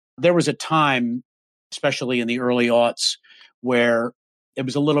there was a time, especially in the early aughts, where it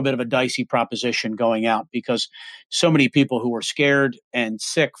was a little bit of a dicey proposition going out because so many people who were scared and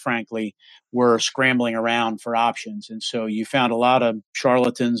sick, frankly, were scrambling around for options. And so you found a lot of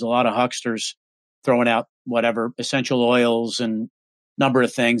charlatans, a lot of hucksters throwing out whatever essential oils and number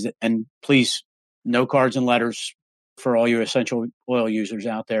of things. And please, no cards and letters for all your essential oil users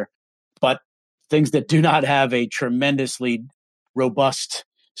out there, but things that do not have a tremendously robust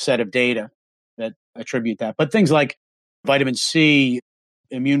set of data that attribute that. But things like vitamin C,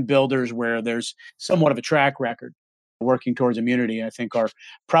 immune builders, where there's somewhat of a track record working towards immunity, I think are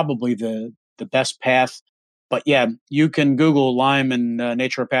probably the best path. But yeah, you can Google Lyme and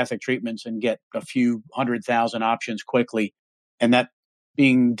naturopathic treatments and get a few 100,000 options quickly. And that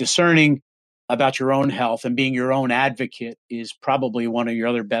being discerning about your own health and being your own advocate is probably one of your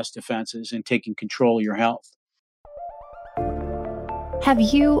other best defenses in taking control of your health. Have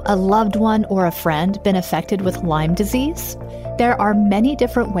you, a loved one, or a friend been affected with Lyme disease? There are many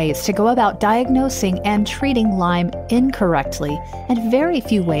different ways to go about diagnosing and treating Lyme incorrectly, and very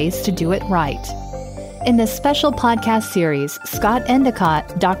few ways to do it right. In this special podcast series, Scott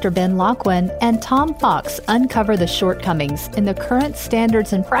Endicott, Dr. Ben Lockwin, and Tom Fox uncover the shortcomings in the current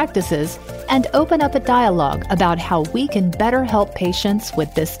standards and practices and open up a dialogue about how we can better help patients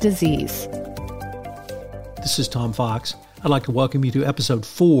with this disease. This is Tom Fox. I'd like to welcome you to episode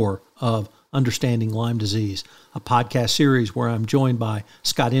 4 of Understanding Lyme Disease, a podcast series where I'm joined by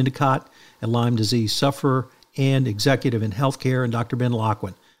Scott Endicott, a Lyme disease sufferer and executive in healthcare, and Dr. Ben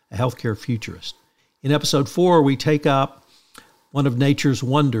Lockwin, a healthcare futurist. In episode 4, we take up one of nature's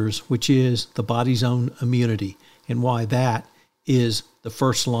wonders, which is the body's own immunity, and why that is the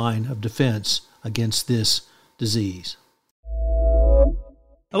first line of defense against this disease.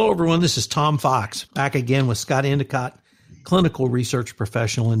 Hello, everyone. This is Tom Fox, back again with Scott Endicott, clinical research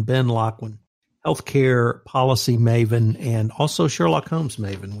professional, and Ben Lockwin, healthcare policy maven, and also Sherlock Holmes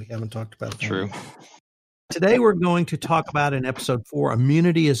maven. We haven't talked about that. True. Today, we're going to talk about in episode 4,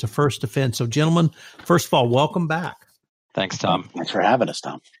 immunity as a first defense. So, gentlemen, first of all, welcome back. Thanks, Tom. Thanks for having us,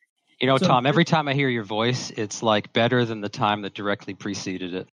 Tom. You know, Tom, every time I hear your voice, it's like better than the time that directly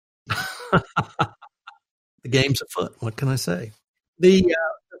preceded it. The game's afoot. What can I say? The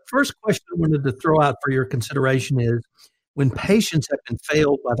first question I wanted to throw out for your consideration is, when patients have been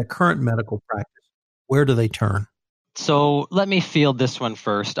failed by the current medical practice, where do they turn? So let me field this one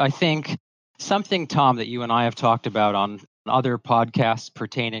first. I think something, Tom, that you and I have talked about on other podcasts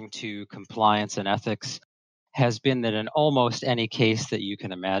pertaining to compliance and ethics has been that in almost any case that you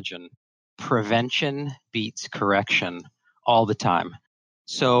can imagine, prevention beats correction all the time.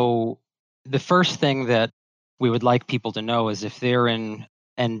 So the first thing that we would like people to know is if they're in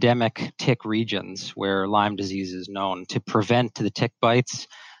endemic tick regions where Lyme disease is known, to prevent the tick bites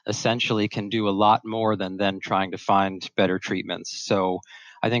essentially can do a lot more than then trying to find better treatments. So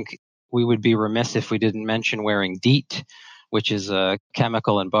I think we would be remiss if we didn't mention wearing DEET, which is a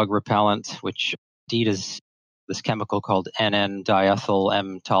chemical and bug repellent, which DEET is this chemical called N,N-diethyl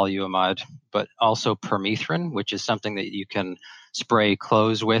M-toluamide, but also permethrin, which is something that you can spray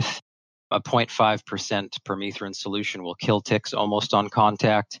clothes with. A 0.5% permethrin solution will kill ticks almost on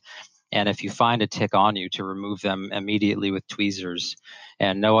contact. And if you find a tick on you, to remove them immediately with tweezers,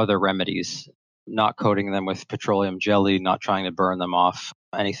 and no other remedies, not coating them with petroleum jelly, not trying to burn them off,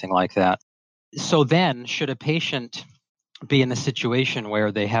 anything like that. So then, should a patient be in a situation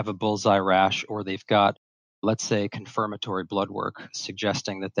where they have a bullseye rash or they've got, let's say, confirmatory blood work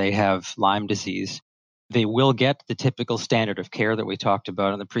suggesting that they have Lyme disease, they will get the typical standard of care that we talked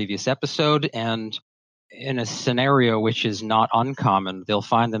about in the previous episode. And in a scenario which is not uncommon, they'll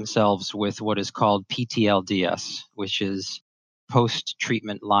find themselves with what is called PTLDS, which is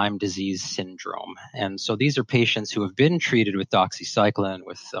post-treatment Lyme disease syndrome. And so these are patients who have been treated with doxycycline,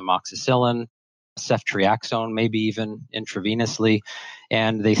 with amoxicillin, ceftriaxone, maybe even intravenously,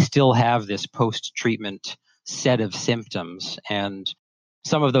 and they still have this post-treatment set of symptoms. And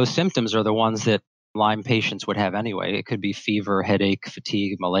some of those symptoms are the ones that Lyme patients would have anyway. It could be fever, headache,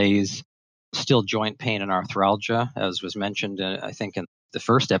 fatigue, malaise, still joint pain and arthralgia, as was mentioned, I think, in the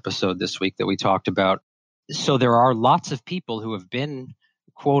first episode this week that we talked about. So there are lots of people who have been,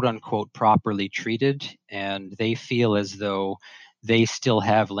 quote unquote, properly treated, and they feel as though they still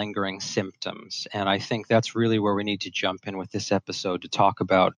have lingering symptoms. And I think that's really where we need to jump in with this episode to talk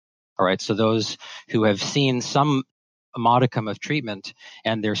about, all right, so those who have seen some modicum of treatment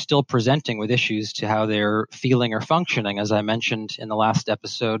and they're still presenting with issues to how they're feeling or functioning, as I mentioned in the last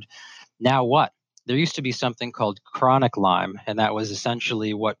episode, now what? There used to be something called chronic Lyme, and that was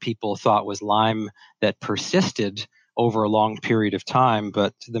essentially what people thought was Lyme that persisted over a long period of time.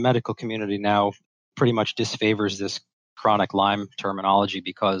 But the medical community now pretty much disfavors this chronic Lyme terminology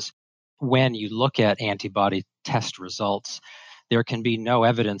because when you look at antibody test results, there can be no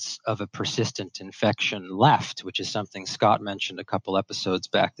evidence of a persistent infection left, which is something Scott mentioned a couple episodes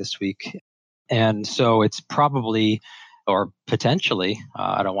back this week. And so it's probably, or potentially,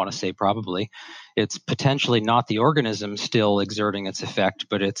 I don't want to say probably, it's potentially not the organism still exerting its effect,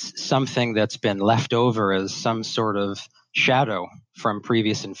 but it's something that's been left over as some sort of shadow from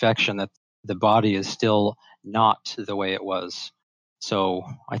previous infection that the body is still not the way it was. So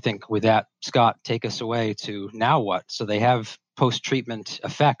I think with that, Scott, take us away to now what? So they have post-treatment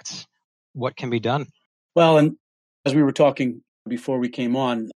effects. What can be done? Well, and as we were talking before we came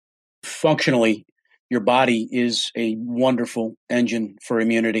on, functionally, your body is a wonderful engine for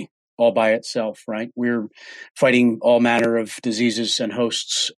immunity all by itself, right? We're fighting all manner of diseases and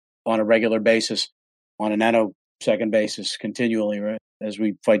hosts on a regular basis, on a nanosecond basis, continually, right? As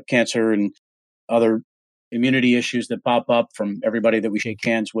we fight cancer and other immunity issues that pop up from everybody that we shake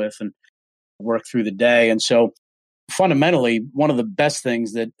hands with and work through the day. And so fundamentally, one of the best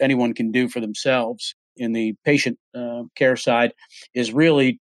things that anyone can do for themselves in the patient care side is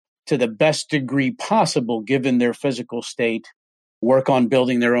really, to the best degree possible, given their physical state, work on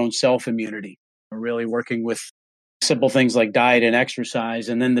building their own self-immunity, really working with simple things like diet and exercise.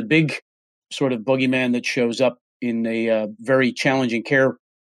 And then the big sort of boogeyman that shows up in a very challenging care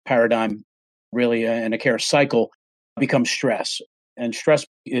paradigm, really, in a care cycle, becomes stress. And stress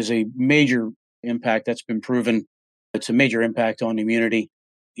is a major impact that's been proven. It's a major impact on immunity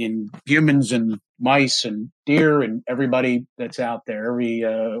in humans and mice and deer and everybody that's out there. Every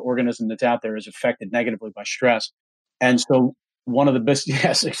organism that's out there is affected negatively by stress. And so one of the best,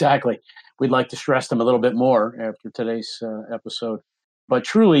 yes, exactly. We'd like to stress them a little bit more after today's episode. But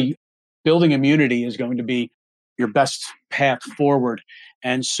truly, building immunity is going to be your best path forward.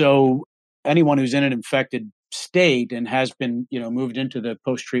 And so anyone who's in an infected state and has been, moved into the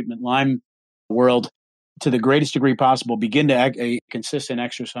post-treatment Lyme world, to the greatest degree possible, begin to a consistent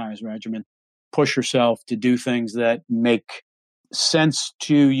exercise regimen. Push yourself to do things that make sense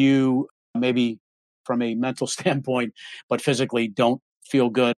to you, maybe from a mental standpoint, but physically don't feel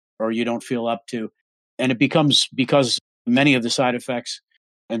good or you don't feel up to. And it becomes, because many of the side effects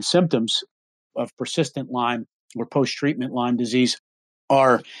and symptoms of persistent Lyme or post-treatment Lyme disease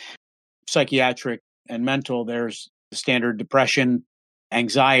are psychiatric and mental. There's standard depression,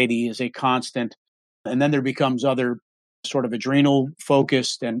 anxiety is a constant. And then there becomes other sort of adrenal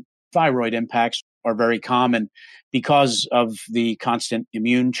focused, and thyroid impacts are very common because of the constant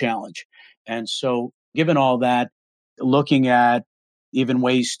immune challenge. And so given all that, looking at even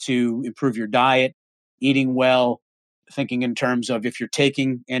ways to improve your diet, eating well, thinking in terms of if you're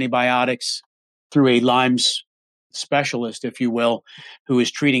taking antibiotics through a Lyme's specialist, if you will, who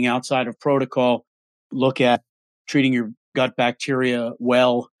is treating outside of protocol, look at treating your gut bacteria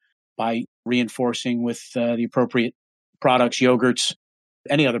well by reinforcing with the appropriate products, yogurts,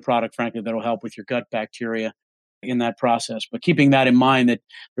 any other product, frankly, that'll help with your gut bacteria in that process. But keeping that in mind, that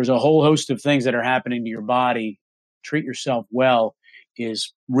there's a whole host of things that are happening to your body. Treat yourself well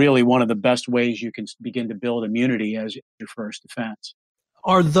is really one of the best ways you can begin to build immunity as your first defense.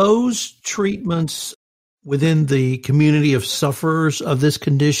 Are those treatments within the community of sufferers of this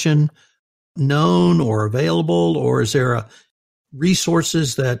condition known or available, or is there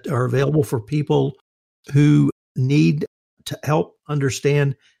resources that are available for people who need to help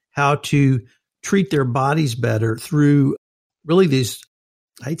understand how to treat their bodies better through really these,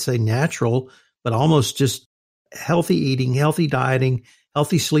 I'd say natural, but almost just healthy eating, healthy dieting,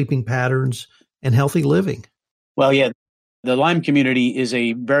 healthy sleeping patterns, and healthy living? Well, yeah, the Lyme community is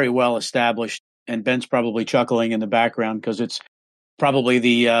a very well established, and Ben's probably chuckling in the background because it's probably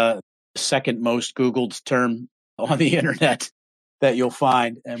the second most Googled term on the internet that you'll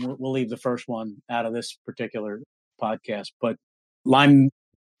find. And we'll leave the first one out of this particular podcast. But Lyme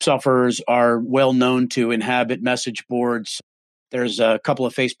sufferers are well known to inhabit message boards. There's a couple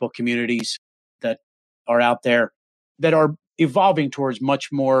of Facebook communities that are out there that are evolving towards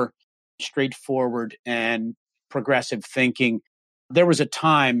much more straightforward and progressive thinking. There was a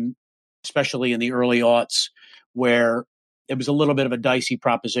time, especially in the early aughts, where it was a little bit of a dicey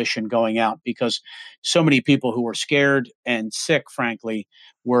proposition going out because so many people who were scared and sick, frankly,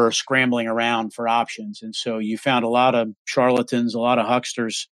 were scrambling around for options. And so you found a lot of charlatans, a lot of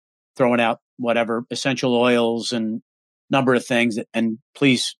hucksters throwing out whatever essential oils and number of things. And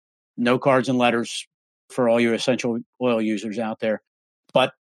please, no cards and letters for all your essential oil users out there,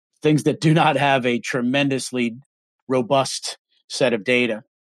 but things that do not have a tremendously robust set of data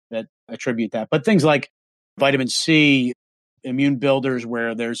that attribute that. But things like vitamin C, immune builders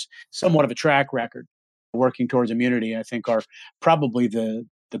where there's somewhat of a track record working towards immunity, I think are probably the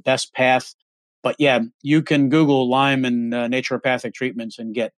best path. But yeah, you can Google Lyme and naturopathic treatments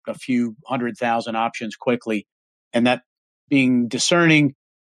and get a few 100,000 options quickly. And that being discerning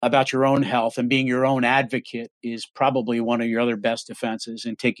about your own health and being your own advocate is probably one of your other best defenses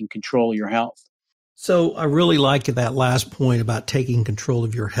in taking control of your health. So I really like that last point about taking control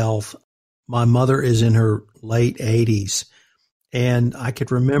of your health. My mother is in her late 80s, and I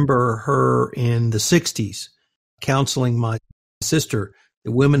could remember her in the 60s counseling my sister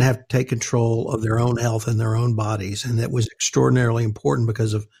that women have to take control of their own health and their own bodies. And that was extraordinarily important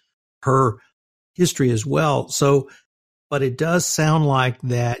because of her history as well. So, but it does sound like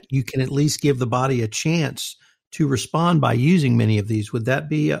that you can at least give the body a chance to respond by using many of these. Would that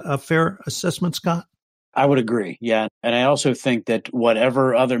be a fair assessment, Scott? I would agree. Yeah. And I also think that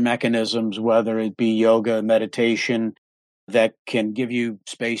whatever other mechanisms, whether it be yoga, meditation, that can give you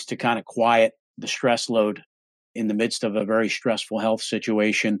space to kind of quiet the stress load in the midst of a very stressful health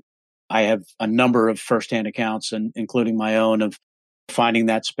situation. I have a number of firsthand accounts, and including my own, of finding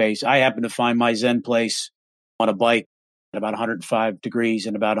that space. I happen to find my Zen place on a bike at about 105 degrees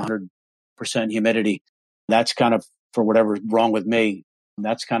and about 100% humidity. That's kind of, for whatever's wrong with me,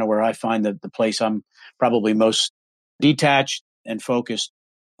 that's kind of where I find that the place I'm probably most detached and focused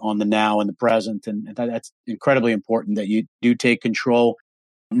on the now and the present. And that's incredibly important that you do take control,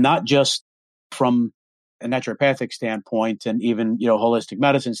 not just from a naturopathic standpoint and even, holistic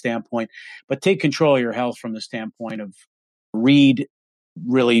medicine standpoint, but take control of your health from the standpoint of read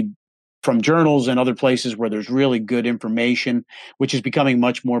really from journals and other places where there's really good information, which is becoming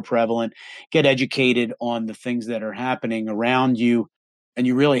much more prevalent. Get educated on the things that are happening around you. And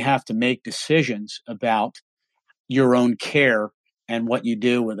you really have to make decisions about your own care and what you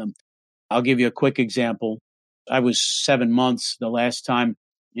do with them. I'll give you a quick example. I was 7 months the last time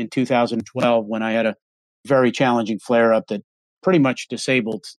in 2012 when I had a very challenging flare up that pretty much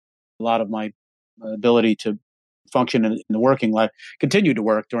disabled a lot of my ability to function in the working life. Continued to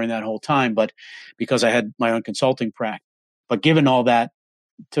work during that whole time, but because I had my own consulting practice. But given all that,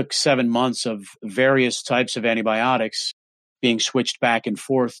 it took 7 months of various types of antibiotics being switched back and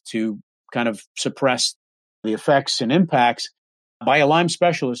forth to kind of suppress the effects and impacts by a Lyme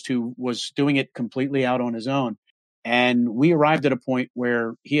specialist who was doing it completely out on his own. And we arrived at a point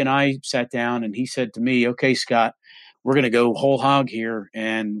where he and I sat down and he said to me, "Okay, Scott, we're going to go whole hog here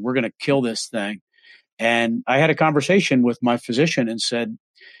and we're going to kill this thing." And I had a conversation with my physician and said,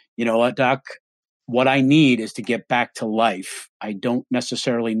 "You know what, doc, what I need is to get back to life. I don't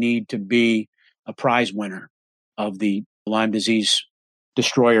necessarily need to be a prize winner of the Lyme disease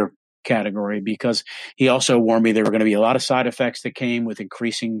destroyer category," because he also warned me there were going to be a lot of side effects that came with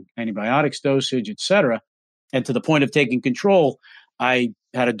increasing antibiotics dosage, et cetera. And to the point of taking control, I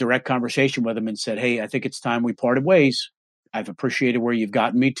had a direct conversation with him and said, "Hey, I think it's time we parted ways. I've appreciated where you've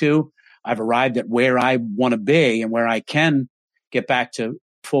gotten me to. I've arrived at where I want to be and where I can get back to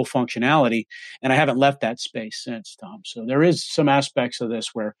full functionality. And I haven't left that space since, Tom." So there is some aspects of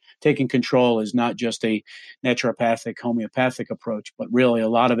this where taking control is not just a naturopathic, homeopathic approach, but really a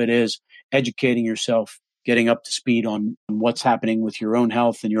lot of it is educating yourself, getting up to speed on what's happening with your own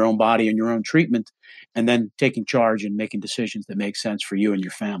health and your own body and your own treatment, and then taking charge and making decisions that make sense for you and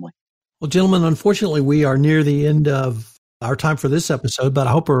your family. Well, gentlemen, unfortunately, we are near the end of our time for this episode, but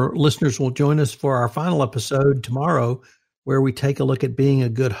I hope our listeners will join us for our final episode tomorrow, where we take a look at being a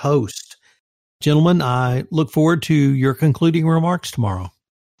good host. Gentlemen, I look forward to your concluding remarks tomorrow.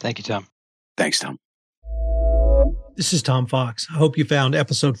 Thank you, Tom. Thanks, Tom. This is Tom Fox. I hope you found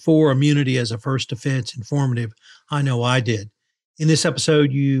episode 4, Immunity as a First Defense, informative. I know I did. In this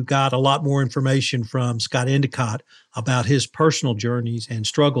episode, you got a lot more information from Scott Endicott about his personal journeys and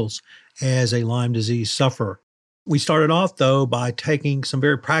struggles as a Lyme disease sufferer. We started off, though, by taking some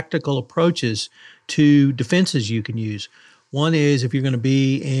very practical approaches to defenses you can use. One is if you're going to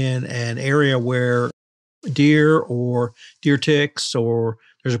be in an area where deer or deer ticks or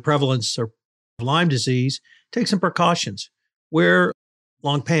there's a prevalence of Lyme disease, take some precautions. Wear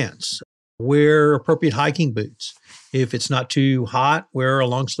long pants. Wear appropriate hiking boots. If it's not too hot, wear a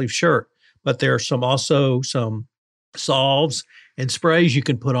long sleeve shirt. But there are also some salves and sprays you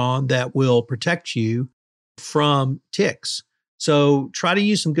can put on that will protect you from ticks. So try to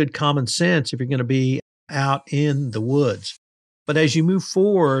use some good common sense if you're going to be out in the woods. But as you move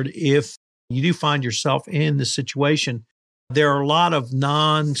forward, if you do find yourself in this situation, there are a lot of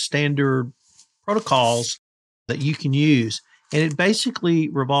non-standard protocols that you can use. And it basically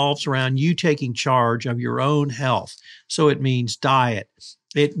revolves around you taking charge of your own health. So it means diet.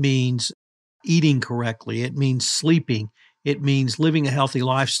 It means eating correctly. It means sleeping. It means living a healthy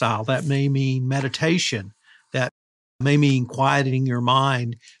lifestyle. That may mean meditation. That may mean quieting your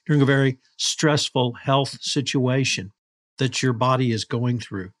mind during a very stressful health situation that your body is going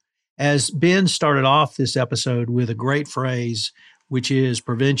through. As Ben started off this episode with a great phrase, which is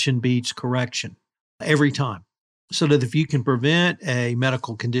prevention beats correction every time. So that if you can prevent a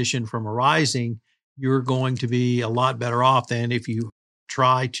medical condition from arising, you're going to be a lot better off than if you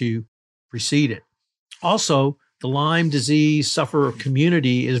try to precede it. Also, the Lyme disease sufferer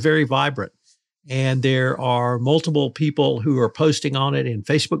community is very vibrant, and there are multiple people who are posting on it in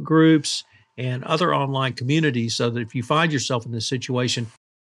Facebook groups and other online communities, so that if you find yourself in this situation,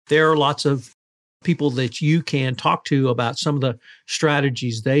 there are lots of people that you can talk to about some of the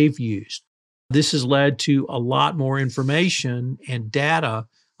strategies they've used. This has led to a lot more information and data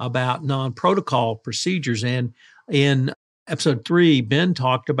about non-protocol procedures. And in episode 3, Ben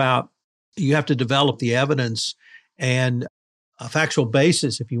talked about you have to develop the evidence and a factual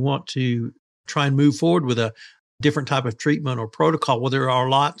basis if you want to try and move forward with a different type of treatment or protocol. Well, there are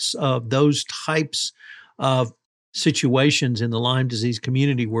lots of those types of situations in the Lyme disease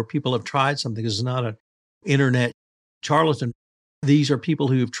community where people have tried something. This is not an internet charlatan. These are people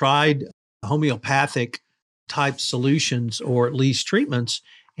who have tried homeopathic type solutions or at least treatments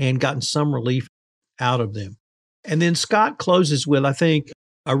and gotten some relief out of them. And then Scott closes with, I think,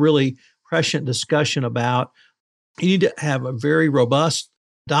 a really prescient discussion about you need to have a very robust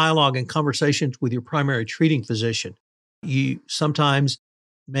dialogue and conversations with your primary treating physician. You sometimes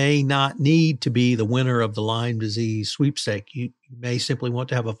may not need to be the winner of the Lyme disease sweepstake. You may simply want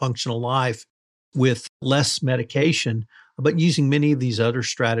to have a functional life with less medication, but using many of these other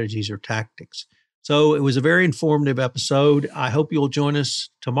strategies or tactics. So it was a very informative episode. I hope you'll join us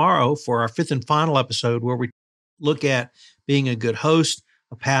tomorrow for our 5th and final episode, where we look at being a good host,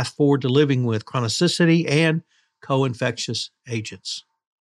 a path forward to living with chronicity and co-infectious agents.